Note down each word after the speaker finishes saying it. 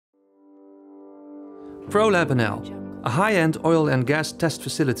ProLabNL, a high-end oil and gas test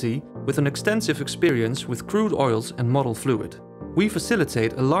facility with an extensive experience with crude oils and model fluid. We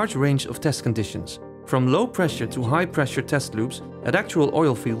facilitate a large range of test conditions, from low pressure to high pressure test loops at actual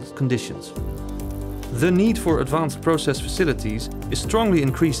oil field conditions. The need for advanced process facilities is strongly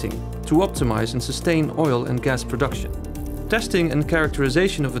increasing to optimize and sustain oil and gas production. Testing and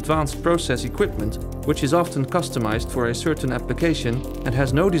characterization of advanced process equipment, which is often customized for a certain application and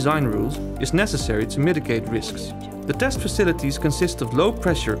has no design rules, is necessary to mitigate risks. The test facilities consist of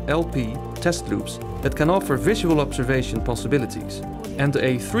low-pressure LP test loops that can offer visual observation possibilities, and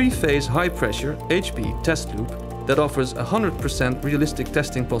a three-phase high-pressure HP test loop that offers 100% realistic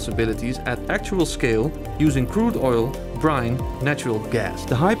testing possibilities at actual scale using crude oil, brine, natural gas.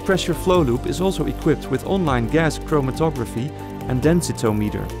 The high-pressure flow loop is also equipped with online gas chromatography and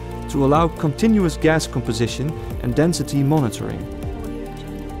densitometer to allow continuous gas composition and density monitoring.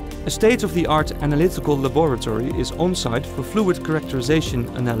 A state-of-the-art analytical laboratory is on-site for fluid characterization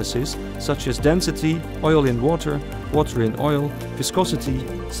analysis such as density, oil in water, water in oil, viscosity,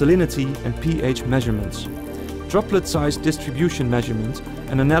 salinity and pH measurements. Droplet size distribution measurement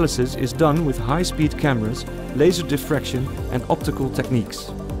and analysis is done with high-speed cameras, laser diffraction and optical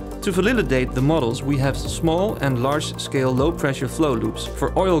techniques. To validate the models, we have small and large-scale low-pressure flow loops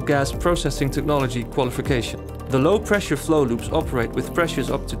for oil-gas processing technology qualification. The low-pressure flow loops operate with pressures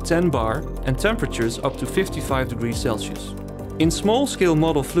up to 10 bar and temperatures up to 55 degrees Celsius. In small-scale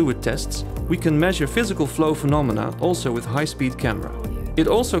model fluid tests, we can measure physical flow phenomena also with high-speed camera. It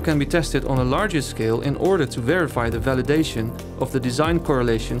also can be tested on a larger scale in order to verify the validation of the design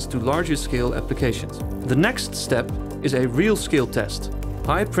correlations to larger scale applications. The next step is a real scale test.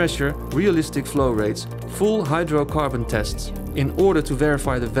 High pressure, realistic flow rates, full hydrocarbon tests in order to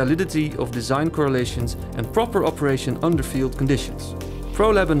verify the validity of design correlations and proper operation under field conditions.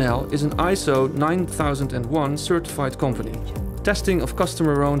 ProLabNL is an ISO 9001 certified company. Testing of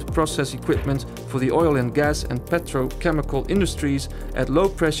customer-owned process equipment for the oil and gas and petrochemical industries at low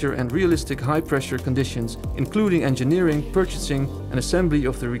pressure and realistic high pressure conditions, including engineering, purchasing and assembly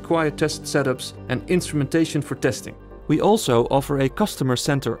of the required test setups and instrumentation for testing. We also offer a customer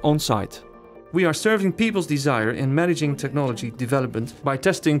center on-site. We are serving people's desire in managing technology development by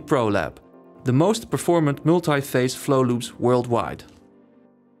testing ProLab, the most performant multi-phase flow loops worldwide.